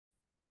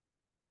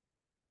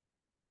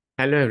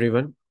Hello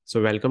everyone. So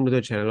welcome to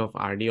the channel of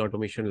RD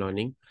Automation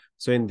Learning.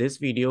 So in this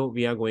video,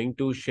 we are going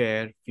to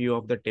share few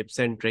of the tips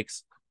and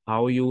tricks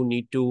how you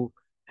need to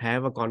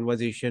have a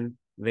conversation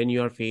when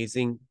you are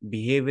facing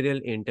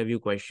behavioral interview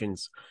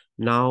questions.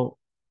 Now,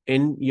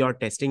 in your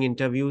testing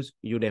interviews,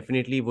 you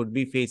definitely would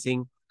be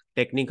facing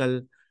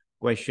technical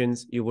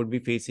questions. You would be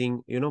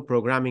facing,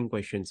 programming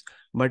questions.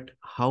 But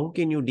how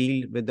can you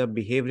deal with the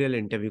behavioral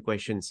interview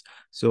questions?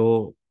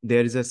 So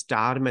there is a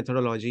STAR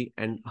methodology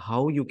and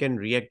how you can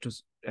react to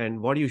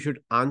and what you should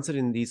answer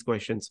in these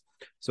questions.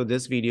 So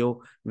this video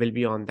will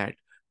be on that.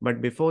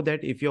 But before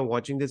that, if you're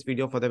watching this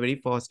video for the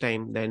very first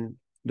time, then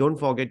don't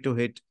forget to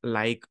hit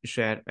like,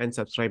 share, and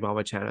subscribe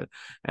our channel.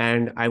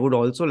 And I would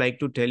also like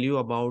to tell you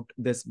about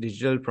this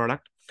digital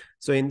product.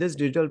 So in this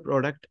digital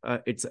product,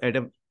 it's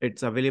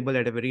available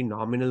at a very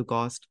nominal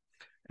cost,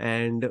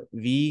 and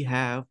we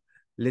have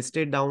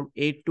listed down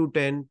 8 to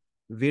 10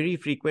 very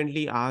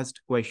frequently asked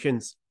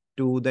questions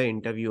to the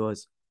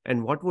interviewers.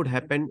 And what would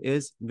happen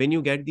is when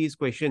you get these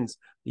questions,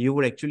 you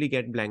would actually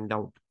get blanked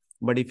out.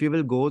 But if you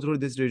will go through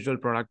this digital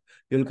product,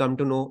 you'll come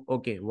to know,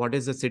 okay, what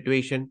is the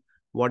situation?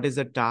 What is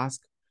the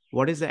task?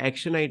 What is the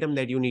action item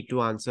that you need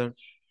to answer?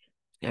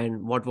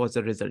 And what was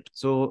the result?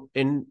 So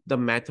in the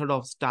method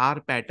of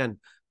star pattern,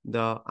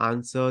 the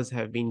answers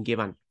have been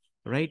given,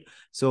 right?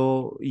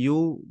 So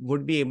you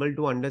would be able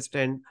to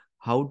understand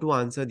how to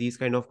answer these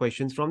kind of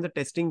questions from the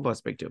testing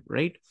perspective,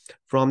 right?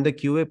 From the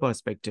QA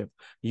perspective,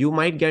 you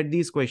might get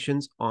these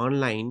questions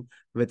online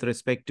with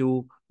respect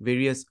to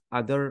various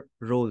other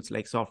roles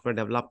like software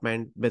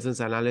development, business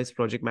analyst,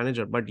 project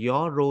manager, but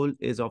your role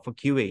is of a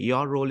QA,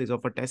 your role is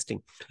of a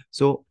testing.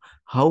 So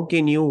how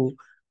can you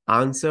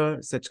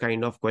answer such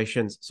kind of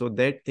questions? So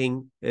that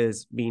thing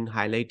is being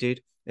highlighted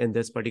in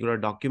this particular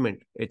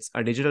document. It's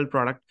a digital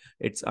product.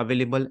 It's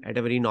available at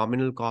a very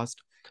nominal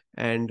cost.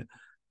 And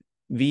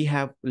we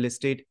have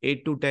listed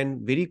 8 to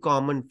 10 very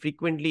common,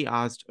 frequently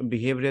asked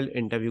behavioral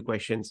interview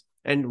questions.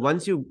 And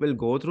once you will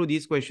go through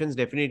these questions,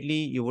 definitely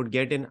you would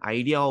get an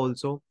idea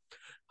also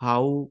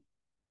how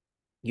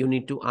you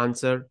need to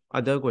answer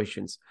other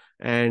questions.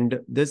 And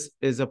this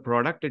is a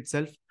product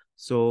itself.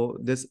 So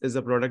this is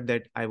a product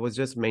that I was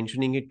just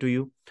mentioning it to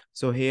you.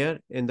 So here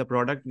in the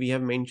product, we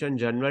have mentioned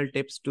general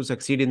tips to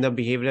succeed in the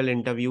behavioral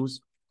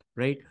interviews,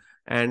 right?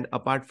 And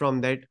apart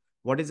from that,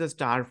 what is the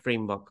STAR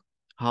framework?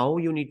 How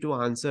you need to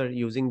answer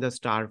using the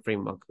STAR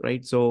framework,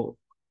 right? So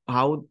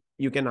how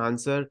you can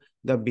answer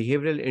the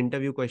behavioral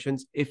interview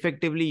questions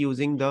effectively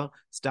using the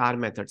STAR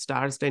method.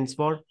 STAR stands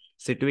for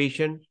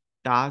situation,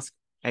 task,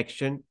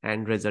 action,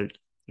 and result,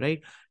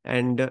 right?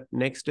 And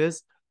next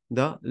is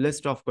the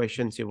list of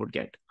questions you would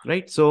get,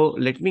 right? So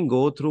let me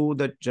go through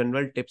the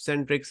general tips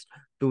and tricks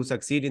to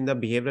succeed in the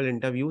behavioral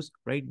interviews,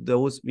 right?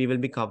 Those we will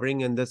be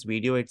covering in this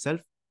video itself.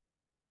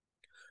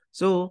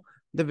 So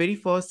the very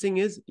first thing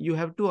is you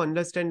have to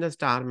understand the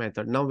STAR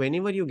method. Now,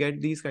 whenever you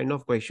get these kind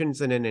of questions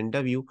in an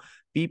interview,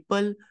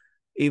 people,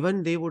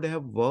 even they would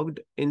have worked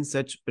in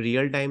such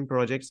real-time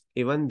projects,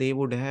 even they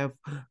would have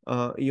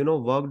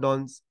worked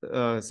on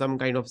some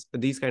kind of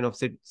these kind of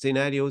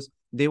scenarios,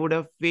 they would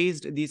have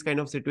faced these kind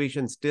of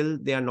situations, still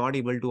they are not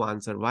able to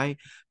answer. Why?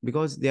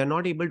 Because they are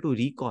not able to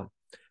recall.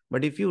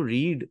 But if you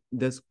read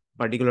this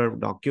particular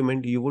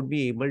document, you would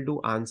be able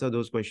to answer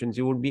those questions.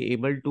 You would be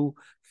able to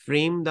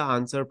frame the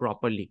answer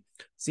properly.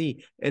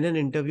 See, in an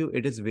interview,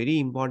 it is very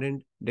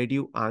important that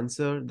you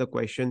answer the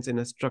questions in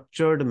a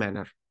structured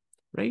manner,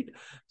 right?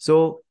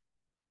 So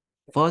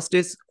first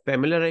is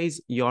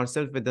familiarize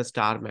yourself with the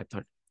STAR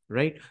method,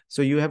 right?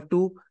 So you have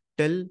to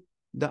tell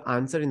the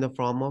answer in the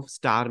form of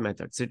STAR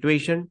method: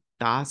 situation,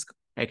 task,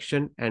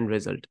 action, and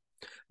result.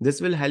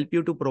 This will help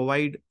you to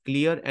provide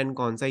clear and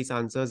concise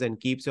answers and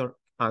keeps your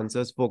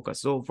answers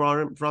focused. So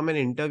from an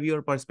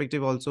interviewer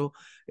perspective also,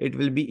 it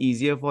will be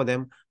easier for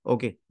them,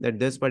 okay, that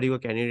this particular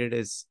candidate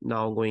is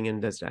now going in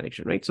this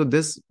direction, right? So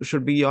this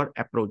should be your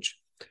approach.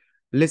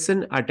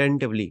 Listen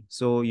attentively.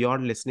 So your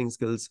listening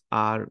skills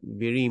are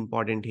very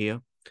important here.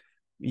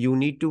 You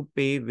need to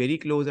pay very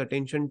close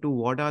attention to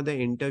what are the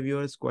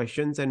interviewer's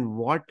questions and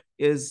what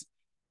is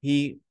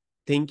he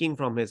thinking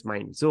from his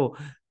mind. So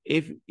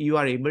if you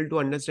are able to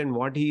understand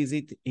what he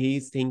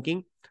is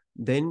thinking,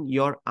 then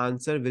your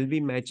answer will be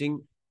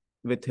matching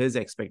with his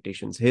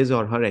expectations, his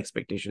or her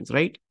expectations,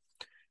 right?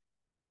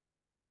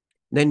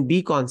 Then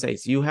be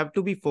concise. You have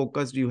to be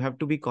focused, you have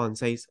to be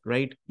concise,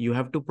 right? You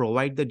have to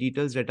provide the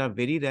details that are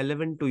very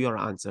relevant to your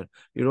answer.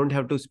 You don't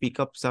have to speak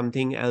up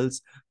something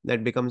else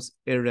that becomes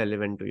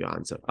irrelevant to your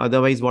answer.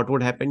 Otherwise, what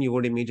would happen? You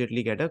would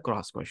immediately get a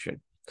cross question.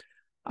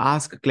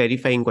 Ask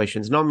clarifying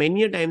questions. Now,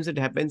 many a times it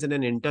happens in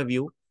an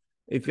interview,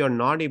 if you're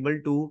not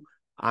able to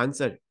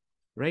answer,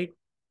 right?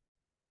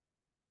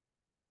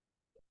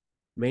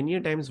 Many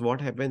a times what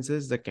happens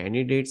is the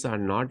candidates are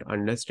not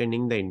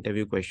understanding the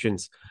interview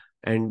questions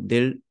and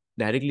they'll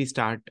directly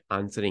start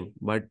answering.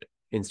 But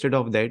instead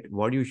of that,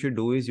 what you should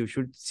do is you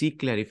should seek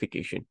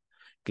clarification.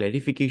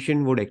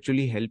 Clarification would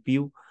actually help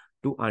you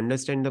to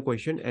understand the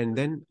question and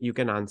then you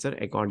can answer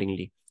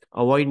accordingly.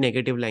 avoid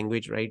negative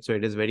language, right? So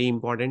it is very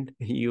important.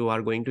 You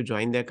are going to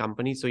join their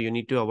company, so you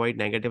need to avoid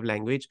negative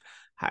language.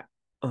 Hi-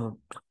 uh,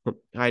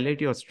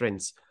 Highlight your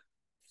strengths,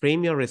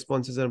 frame your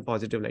responses in a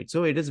positive light.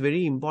 So it is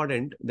very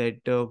important that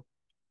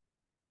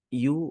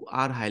you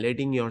are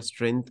highlighting your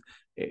strength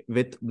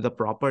with the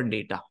proper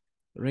data,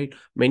 right?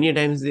 Many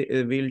times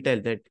we'll tell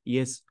that,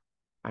 yes,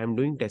 I'm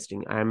doing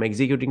testing, I'm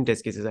executing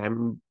test cases,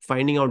 I'm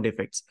finding out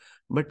defects,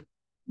 but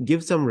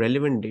give some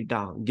relevant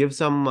data, give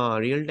some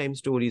real-time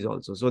stories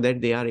also, so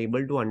that they are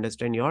able to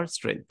understand your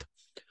strength.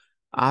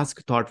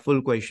 Ask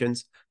thoughtful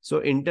questions.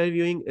 So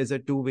interviewing is a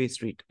two-way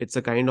street. It's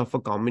a kind of a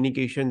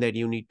communication that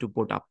you need to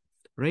put up,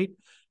 right?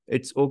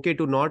 It's okay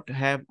to not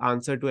have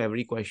answer to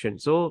every question.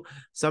 So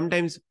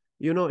sometimes,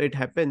 it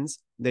happens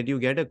that you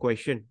get a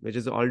question which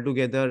is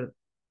altogether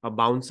a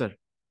bouncer,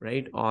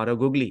 right? Or a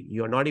googly.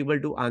 You're not able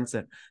to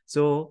answer.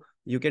 So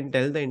you can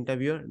tell the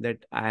interviewer that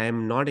I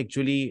am not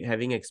actually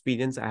having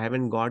experience. I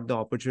haven't got the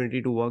opportunity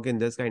to work in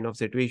this kind of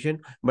situation.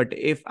 But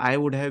if I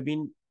would have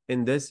been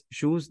in this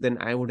shoes, then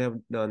I would have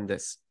done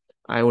this.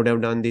 I would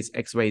have done these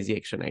XYZ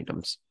action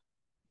items.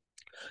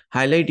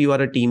 Highlight you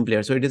are a team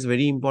player. So it is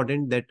very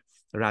important that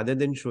rather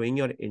than showing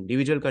your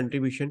individual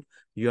contribution,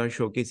 you are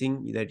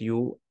showcasing that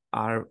you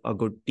are a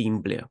good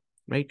team player,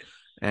 right?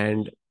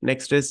 And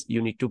next is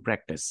you need to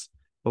practice.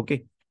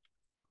 Okay.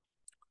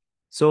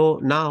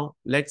 So now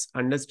let's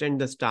understand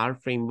the STAR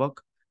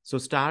framework. So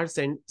STAR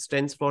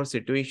stands for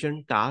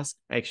situation, task,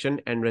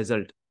 action, and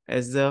result.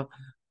 As the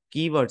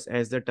keywords,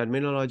 as the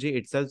terminology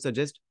itself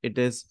suggests, it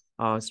is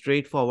a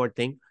straightforward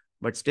thing,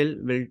 but still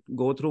we'll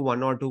go through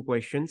one or two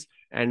questions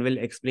and will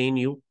explain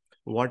you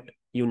what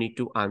you need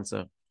to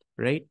answer,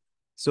 right?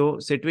 So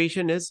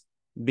situation is,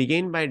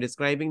 begin by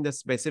describing the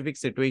specific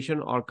situation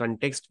or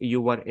context you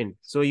were in.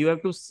 So you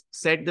have to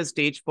set the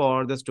stage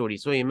for the story.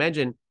 So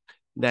imagine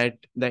that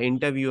the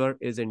interviewer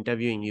is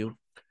interviewing you,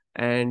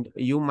 and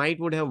you might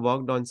would have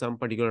worked on some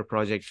particular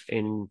project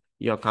in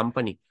your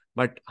company,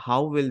 but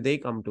how will they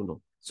come to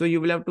know? So you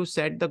will have to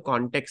set the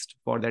context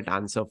for that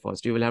answer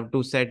first. You will have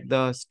to set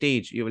the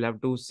stage. You will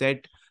have to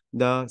set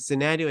the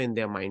scenario in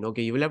their mind.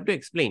 Okay, you will have to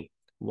explain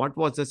what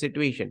was the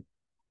situation,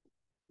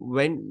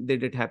 when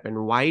did it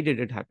happen, why did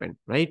it happen,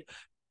 right?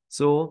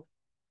 So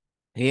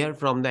here,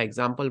 from the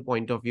example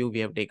point of view, we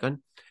have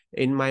taken,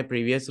 in my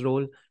previous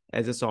role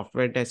as a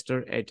software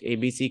tester at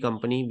ABC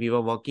company, we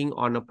were working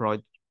on a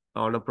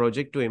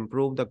project to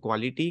improve the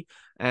quality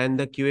and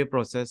the QA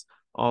process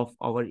of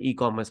our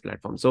e-commerce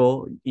platform.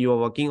 So you are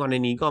working on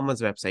an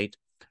e-commerce website,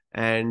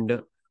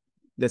 and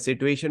the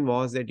situation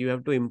was that you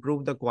have to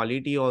improve the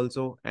quality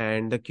also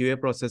and the QA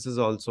processes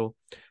also.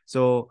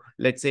 So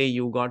let's say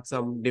you got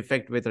some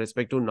defect with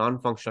respect to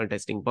non-functional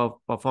testing,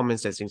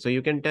 performance testing. So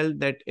you can tell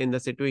that in the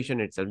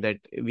situation itself that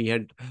we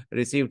had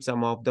received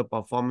some of the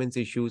performance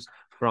issues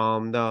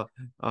from the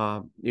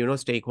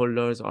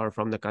stakeholders or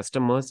from the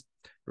customers,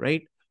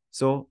 right?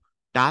 So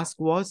task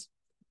was,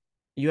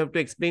 you have to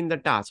explain the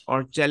task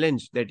or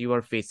challenge that you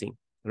are facing,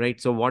 right?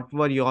 So what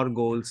were your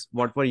goals,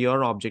 what were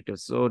your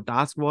objectives? So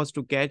task was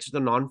to catch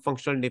the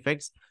non-functional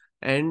defects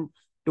and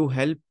to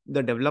help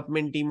the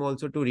development team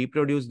also to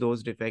reproduce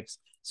those defects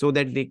so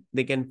that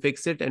they can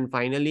fix it, and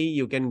finally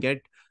you can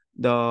get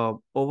the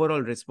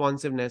overall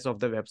responsiveness of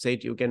the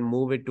website, you can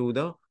move it to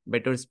the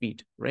better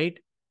speed, right?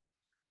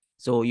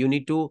 So you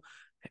need to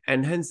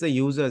enhance the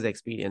user's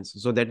experience.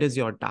 So that is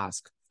your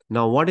task.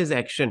 Now, what is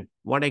action?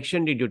 What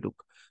action did you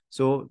took?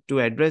 So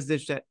to address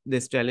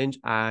this challenge,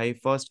 I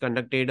first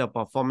conducted a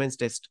performance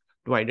test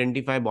to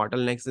identify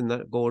bottlenecks in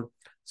the code.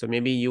 So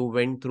maybe you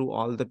went through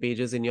all the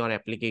pages in your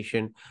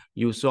application.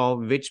 You saw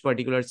which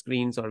particular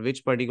screens or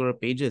which particular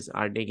pages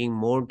are taking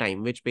more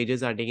time, which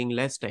pages are taking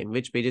less time,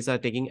 which pages are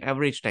taking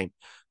average time.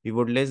 You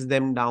would list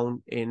them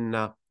down in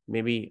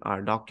maybe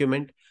a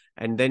document,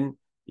 and then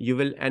you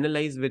will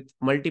analyze with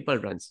multiple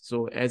runs.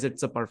 So as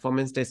it's a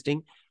performance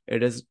testing,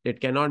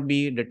 it cannot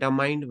be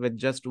determined with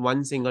just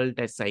one single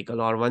test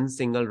cycle or one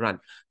single run.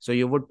 So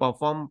you would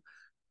perform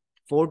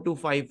 4 to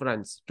 5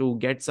 runs to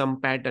get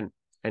some pattern,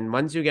 and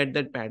once you get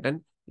that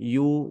pattern,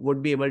 you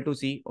would be able to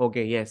see,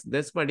 okay, yes,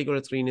 this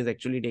particular screen is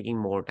actually taking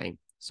more time.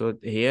 So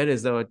here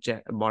is the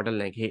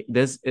bottleneck. Hey,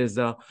 this is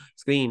the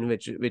screen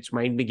which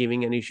might be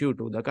giving an issue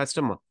to the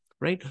customer,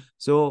 right?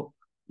 So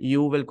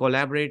you will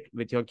collaborate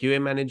with your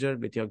QA manager,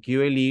 with your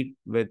QA lead,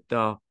 with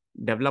the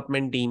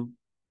development team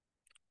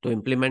to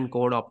implement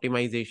code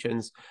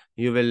optimizations.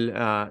 You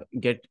will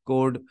get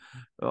code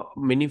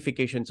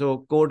minification.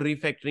 So code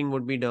refactoring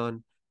would be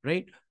done,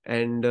 right?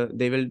 And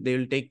they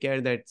will take care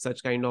that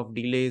such kind of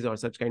delays or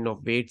such kind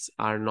of waits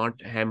are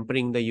not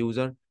hampering the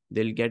user.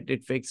 They'll get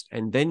it fixed,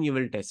 and then you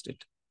will test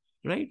it,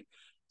 right?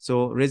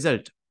 So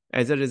result.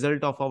 As a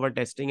result of our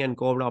testing and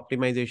code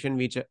optimization,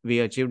 we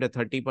achieved a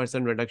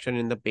 30% reduction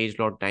in the page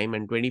load time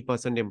and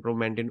 20%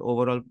 improvement in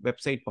overall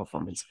website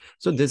performance.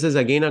 So this is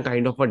again a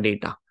kind of a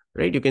data,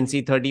 right? You can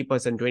see 30%,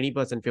 20%,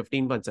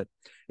 15%.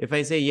 If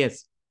I say,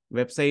 yes,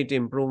 website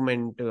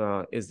improvement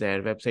is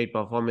there, website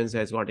performance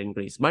has got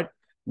increased, but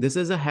this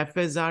is a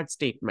haphazard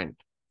statement,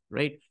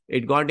 right?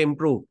 It got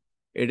improved.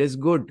 It is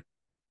good.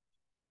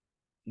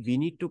 we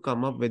need to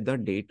come up with the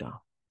data,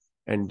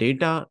 and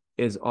data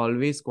is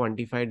always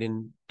quantified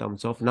in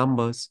terms of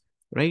numbers,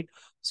 right?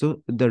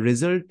 So the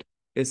result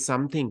is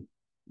something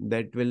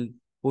that will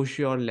push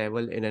your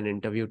level in an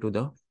interview to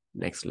the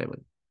next level,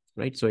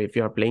 right? So if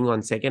you are playing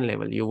on second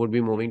level, you would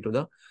be moving to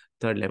the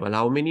third level.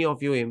 How many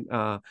of you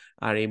are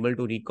able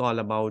to recall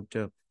about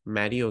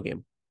Mario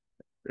game,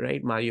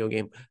 right? Mario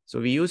game. So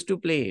we used to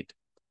play it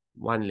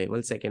one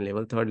level, second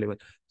level, third level.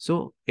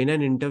 So in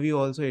an interview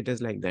also it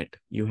is like that.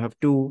 You have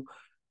to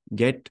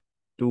get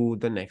to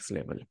the next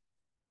level,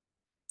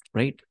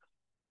 right?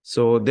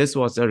 So this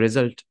was the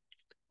result.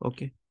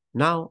 Okay.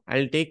 Now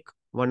I'll take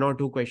one or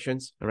two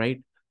questions,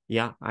 right?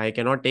 Yeah, I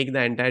cannot take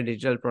the entire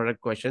digital product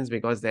questions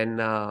because then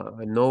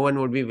no one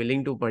would be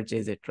willing to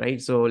purchase it,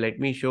 right? So let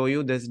me show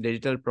you this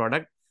digital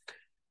product.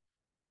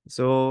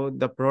 So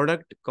the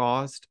product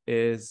cost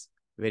is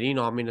very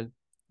nominal,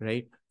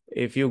 right?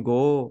 If you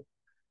go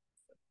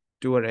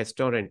to a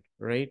restaurant,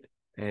 right,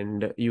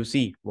 and you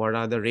see what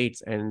are the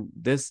rates, and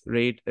this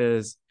rate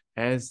is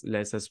as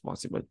less as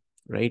possible,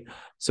 right?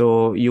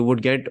 So you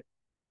would get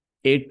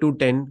 8 to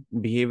 10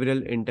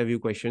 behavioral interview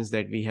questions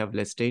that we have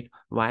listed.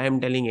 Why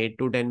I'm telling 8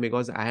 to 10?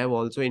 Because I have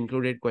also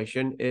included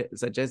question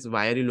such as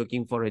why are you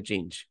looking for a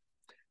change,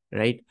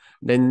 right?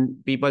 Then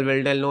people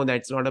will tell, no,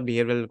 that's not a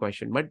behavioral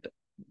question. But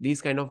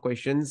these kind of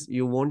questions,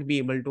 you won't be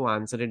able to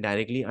answer it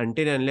directly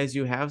until unless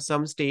you have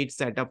some state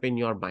set up in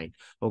your mind.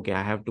 Okay,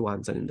 I have to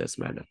answer in this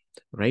manner,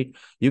 right?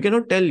 You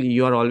cannot tell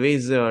you are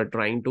always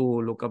trying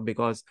to look up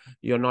because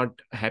you're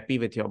not happy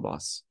with your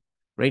boss,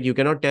 right? You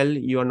cannot tell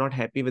you are not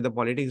happy with the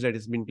politics that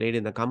has been played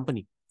in the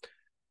company.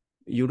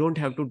 You don't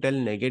have to tell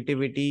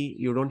negativity.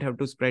 You don't have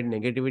to spread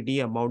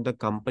negativity about the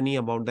company,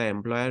 about the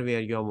employer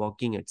where you are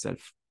working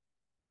itself.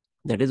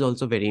 That is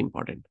also very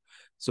important.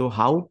 So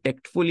how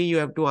tactfully you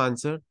have to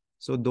answer.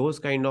 So those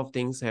kind of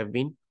things have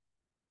been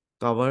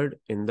covered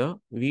in the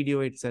video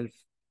itself,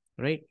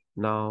 right?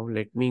 Now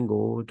let me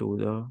go to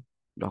the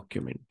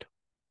document.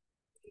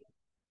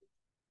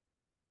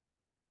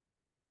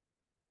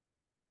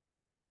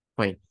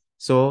 Fine.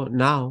 So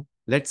now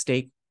let's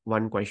take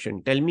one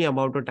question. Tell me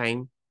about a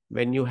time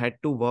when you had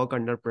to work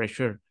under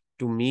pressure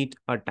to meet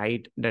a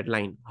tight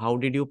deadline. How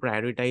did you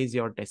prioritize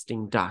your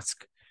testing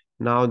task?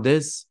 Now,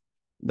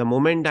 the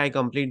moment I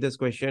complete this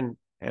question,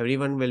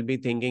 everyone will be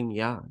thinking,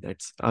 yeah,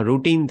 that's a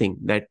routine thing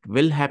that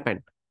will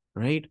happen,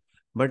 right?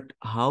 But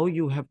how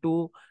you have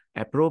to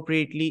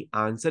appropriately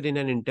answer in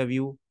an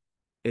interview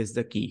is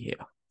the key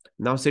here.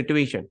 Now,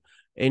 situation.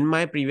 In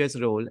my previous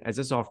role as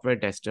a software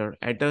tester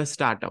at a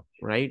startup,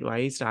 right?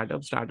 Why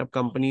startup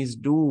companies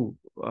do,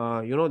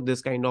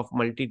 this kind of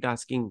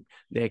multitasking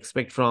they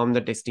expect from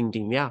the testing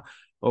team. Yeah.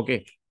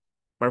 Okay.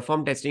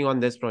 Perform testing on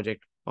this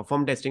project.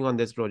 Perform testing on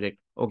this project.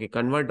 Okay.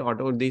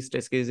 Convert these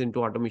test cases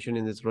into automation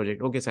in this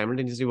project. Okay.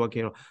 Simultaneously work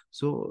here.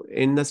 So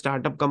in the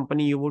startup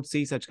company, you would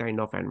see such kind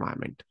of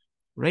environment,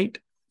 right?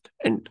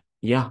 And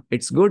yeah,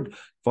 it's good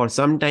for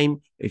some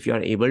time. If you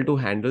are able to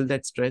handle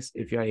that stress,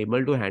 if you are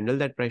able to handle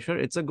that pressure,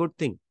 it's a good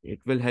thing. It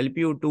will help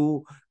you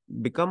to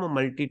become a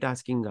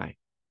multitasking guy,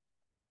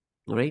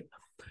 right?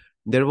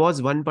 There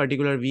was one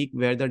particular week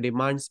where the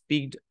demands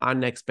peaked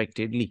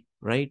unexpectedly,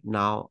 right?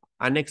 Now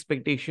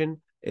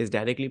unexpectation is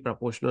directly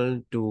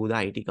proportional to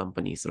the IT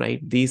companies, right?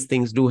 These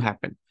things do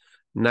happen.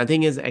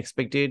 Nothing is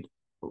expected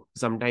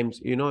sometimes,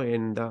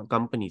 in the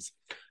companies.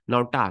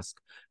 Now task.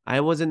 I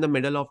was in the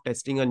middle of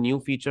testing a new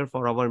feature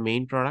for our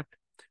main product,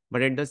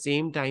 but at the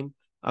same time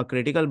a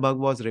critical bug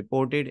was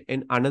reported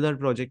in another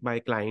project by a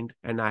client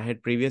and I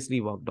had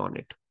previously worked on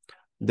it.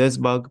 This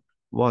bug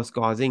was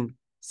causing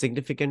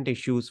significant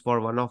issues for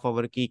one of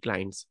our key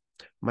clients.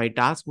 My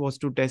task was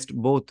to test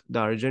both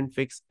the urgent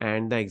fix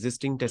and the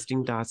existing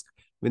testing task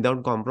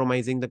without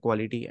compromising the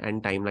quality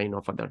and timeline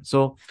of other.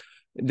 So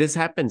this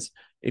happens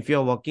if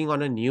you're working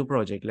on a new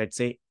project, let's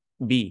say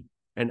B,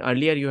 and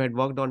earlier you had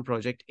worked on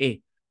project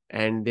A,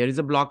 and there is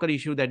a blocker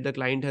issue that the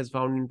client has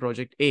found in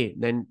project A,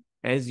 then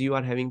as you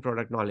are having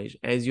product knowledge,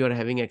 as you are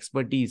having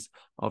expertise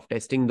of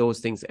testing those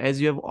things, as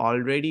you have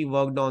already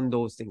worked on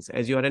those things,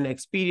 as you are an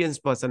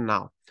experienced person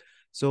now,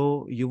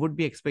 so you would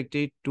be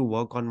expected to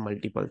work on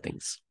multiple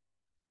things,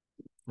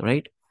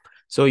 right?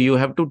 So you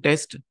have to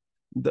test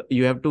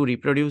you have to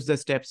reproduce the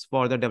steps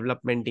for the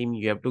development team.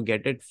 You have to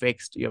get it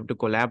fixed. You have to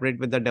collaborate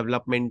with the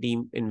development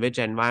team in which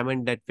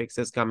environment that fix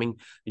is coming.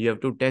 You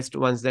have to test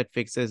once that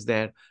fix is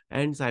there.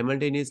 And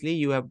simultaneously,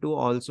 you have to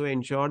also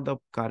ensure the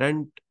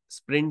current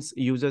sprint's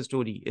user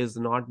story is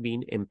not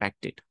being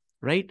impacted,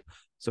 right?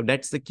 So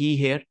that's the key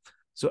here.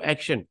 So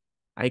action.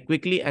 I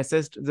quickly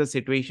assessed the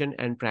situation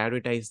and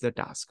prioritized the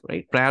task,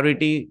 right?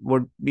 Priority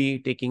would be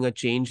taking a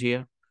change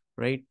here,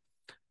 right?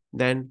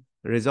 Then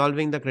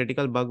resolving the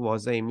critical bug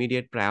was the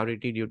immediate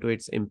priority due to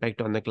its impact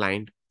on the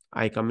client.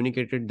 I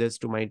communicated this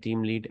to my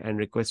team lead and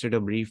requested a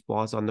brief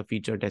pause on the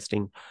feature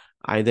testing.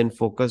 I then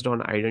focused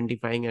on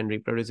identifying and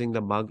reproducing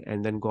the bug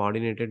and then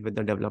coordinated with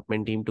the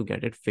development team to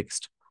get it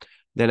fixed.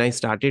 Then I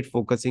started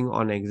focusing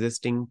on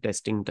existing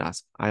testing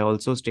tasks. I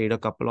also stayed a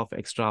couple of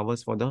extra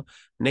hours for the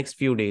next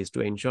few days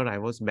to ensure I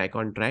was back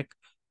on track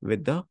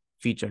with the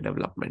feature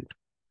development.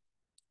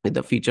 with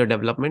the feature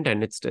development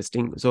and its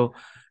testing. So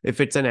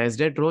if it's an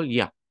SDET role,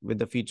 yeah, with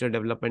the feature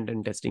development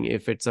and testing.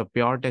 If it's a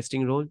pure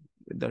testing role,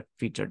 with the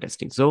feature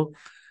testing. So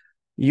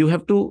you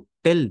have to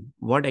tell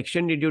what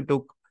action did you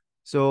took.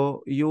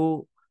 So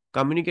you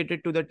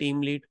communicated to the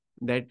team lead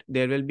that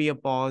there will be a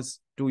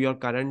pause to your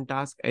current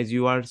task as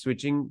you are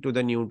switching to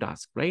the new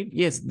task, right?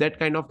 Yes, that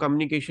kind of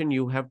communication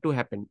you have to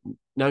happen.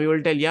 Now you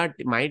will tell, yeah,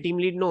 my team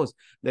lead knows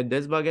that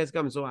this bug has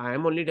come, so I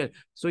am only tell.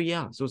 So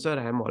yeah, so sir,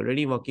 I am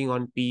already working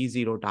on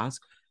P0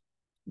 task.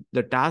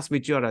 The task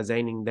which you are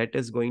assigning, that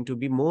is going to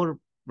be more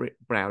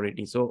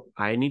priority, so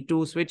I need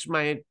to switch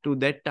my to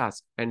that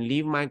task and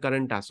leave my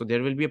current task, so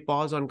there will be a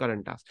pause on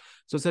current task.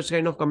 So such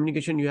kind of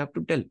communication you have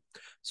to tell,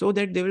 so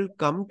that they will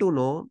come to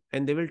know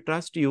and they will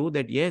trust you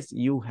that yes,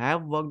 you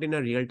have worked in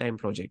a real time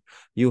project,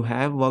 you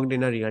have worked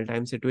in a real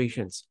time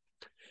situations.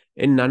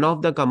 In none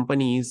of the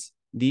companies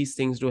these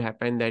things do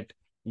happen, that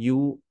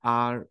you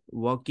are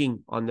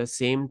working on the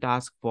same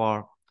task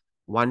for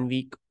 1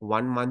 week,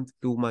 1 month,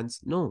 2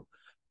 months. No,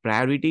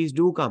 priorities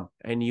do come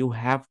and you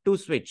have to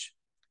switch.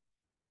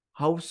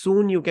 How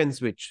soon you can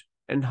switch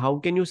and how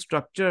can you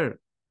structure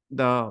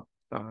the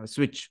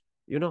switch,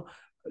 you know?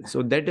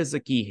 So that is the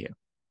key here.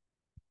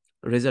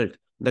 Result: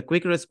 the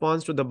quick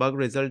response to the bug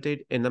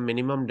resulted in a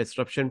minimum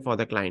disruption for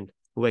the client,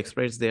 who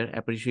expressed their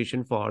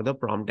appreciation for the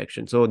prompt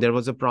action. So there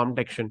was a prompt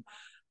action,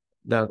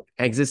 the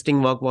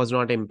existing work was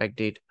not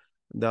impacted,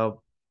 the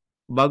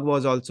bug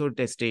was also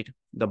tested,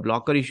 the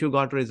blocker issue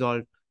got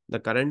resolved, the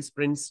current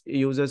sprints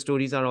user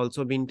stories are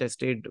also being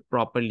tested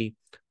properly.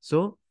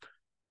 So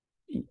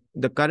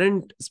the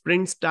current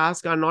sprints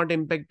tasks are not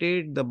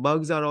impacted, the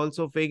bugs are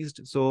also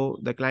fixed, so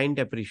the client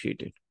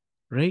appreciated,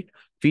 right?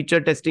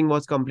 Feature testing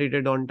was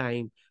completed on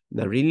time,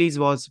 the release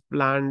was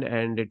planned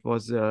and it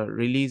was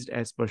released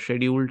as per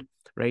scheduled,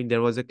 right?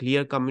 There was a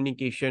clear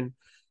communication.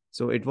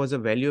 So it was a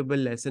valuable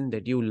lesson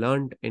that you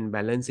learned in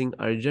balancing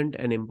urgent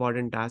and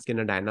important tasks in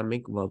a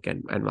dynamic work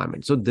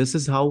environment. So this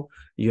is how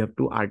you have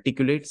to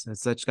articulate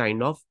such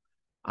kind of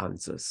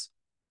answers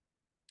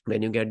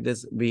when you get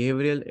this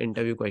behavioral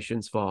interview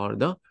questions for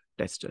the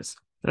testers,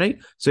 right?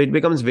 So it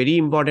becomes very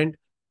important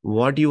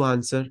what you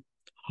answer,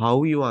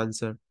 how you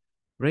answer,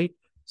 right?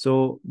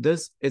 So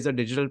this is a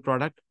digital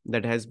product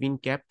that has been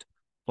kept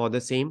for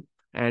the same,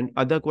 and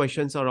other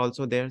questions are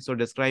also there. So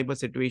describe a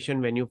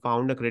situation when you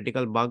found a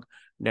critical bug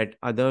that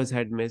others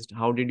had missed.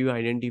 How did you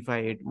identify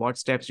it? What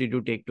steps did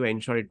you take to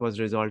ensure it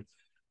was resolved?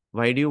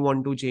 Why do you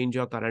want to change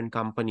your current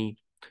company?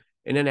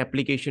 In an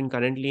application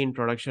currently in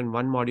production,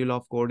 one module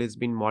of code is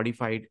being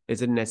modified.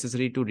 Is it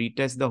necessary to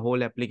retest the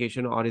whole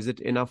application, or is it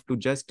enough to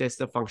just test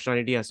the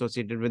functionality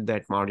associated with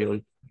that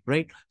module?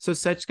 Right? So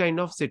such kind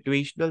of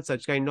situational,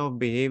 such kind of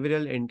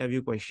behavioral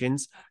interview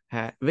questions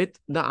with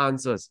the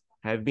answers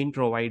have been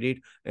provided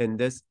in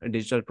this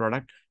digital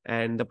product,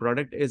 and the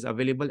product is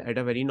available at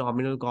a very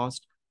nominal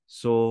cost.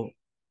 So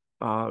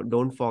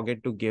don't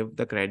forget to give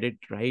the credit,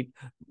 right?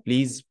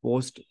 Please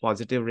post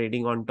positive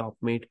rating on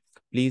TopMate.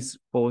 Please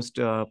post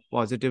a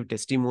positive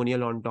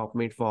testimonial on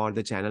TopMate for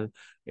the channel.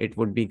 It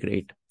would be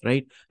great,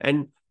 right?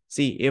 And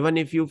see, even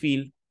if you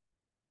feel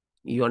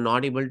you are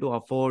not able to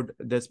afford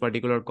this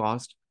particular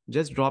cost,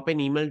 just drop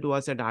an email to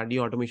us at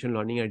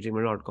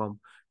rdautomationlearning@gmail.com.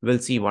 We'll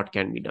see what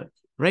can be done,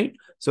 right?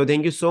 So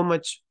thank you so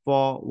much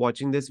for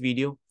watching this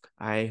video.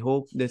 I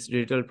hope this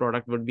digital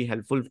product would be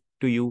helpful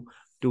to you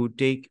to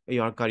take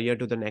your career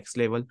to the next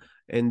level.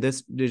 In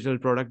this digital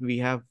product, we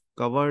have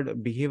covered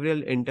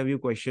behavioral interview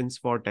questions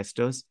for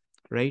testers,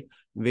 right?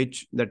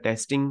 Which the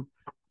testing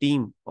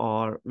team,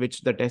 or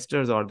which the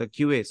testers or the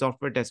QA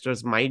software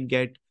testers might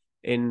get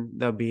in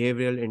the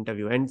behavioral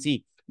interview. And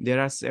see, there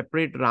are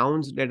separate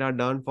rounds that are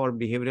done for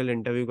behavioral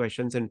interview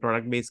questions in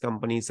product-based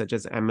companies such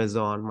as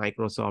Amazon,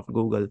 Microsoft,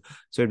 Google.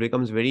 So it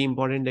becomes very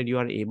important that you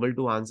are able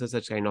to answer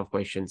such kind of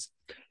questions.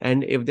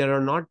 And if there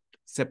are not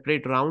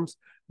separate rounds,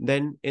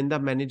 then in the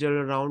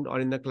managerial round or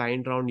in the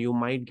client round, you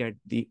might get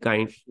these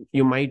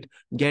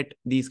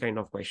kind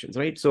of questions,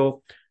 right?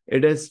 So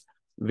it is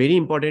very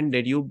important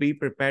that you be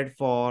prepared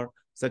for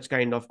such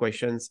kind of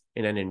questions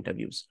in an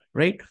interviews,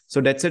 right?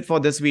 So that's it for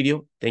this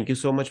video. Thank you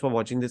so much for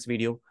watching this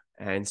video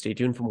and stay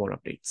tuned for more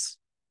updates.